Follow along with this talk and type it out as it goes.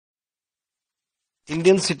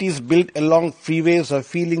Indian cities built along freeways are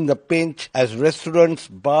feeling the pinch as restaurants,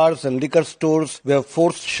 bars and liquor stores were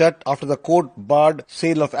forced shut after the court barred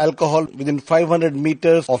sale of alcohol within 500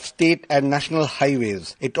 meters of state and national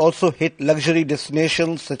highways. It also hit luxury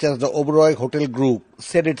destinations such as the Oberoi Hotel Group,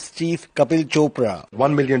 said its chief Kapil Chopra.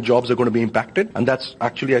 1 million jobs are going to be impacted, and that's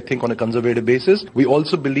actually, I think, on a conservative basis. We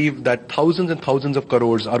also believe that thousands and thousands of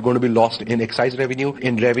crores are going to be lost in excise revenue,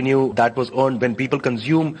 in revenue that was earned when people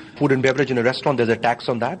consume food and beverage in a restaurant. There's a tax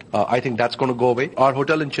on that. I think that's going to go away. Our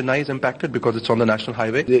hotel in Chennai is impacted because it's on the national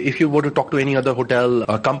highway. If you were to talk to any other hotel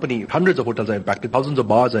company, hundreds of hotels are impacted, thousands of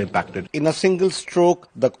bars are impacted. In a single stroke,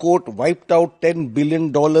 the court wiped out $10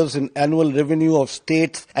 billion in annual revenue of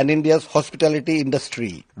states and India's hospitality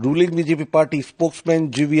industry. Ruling BJP party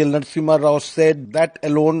spokesman GVL Narasimha Rao said that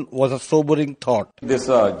alone was a sobering thought. This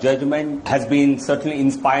judgment has been certainly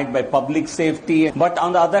inspired by public safety, but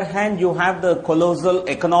on the other hand, you have the colossal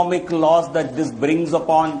economic loss that this brings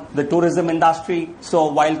upon the tourism industry.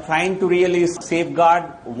 So while trying to really safeguard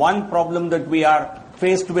one problem that we are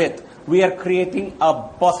faced with, we are creating a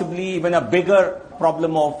possibly even a bigger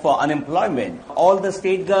problem of unemployment. All the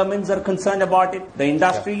state governments are concerned about it. The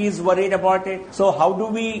industry is worried about it. So how do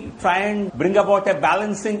we try and bring about a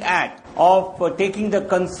balancing act of taking the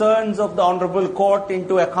concerns of the Honorable Court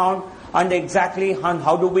into account, and exactly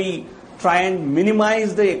how do we try and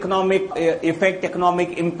minimize the economic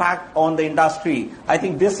economic impact on the industry? I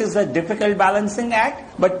think this is a difficult balancing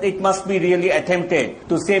act, but it must be really attempted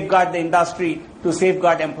to safeguard the industry, to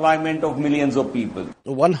safeguard employment of millions of people.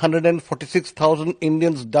 146,000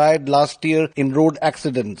 Indians died last year in road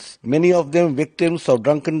accidents, many of them victims of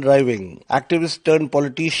drunken driving. Activist turned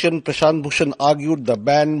politician Prashant Bhushan argued the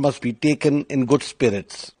ban must be taken in good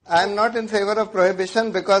spirits. I am not in favor of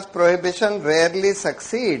prohibition because prohibition rarely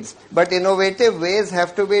succeeds, but innovative ways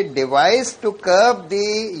have to be devised to curb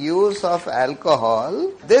the use of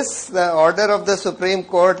alcohol. The order of the Supreme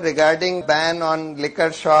Court regarding ban on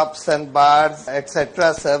liquor shops and bars,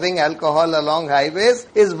 etc., serving alcohol along highways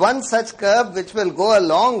is one such curb which will go a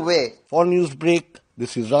long way. For Newsbreak,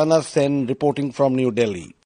 this is Rana Senn reporting from New Delhi.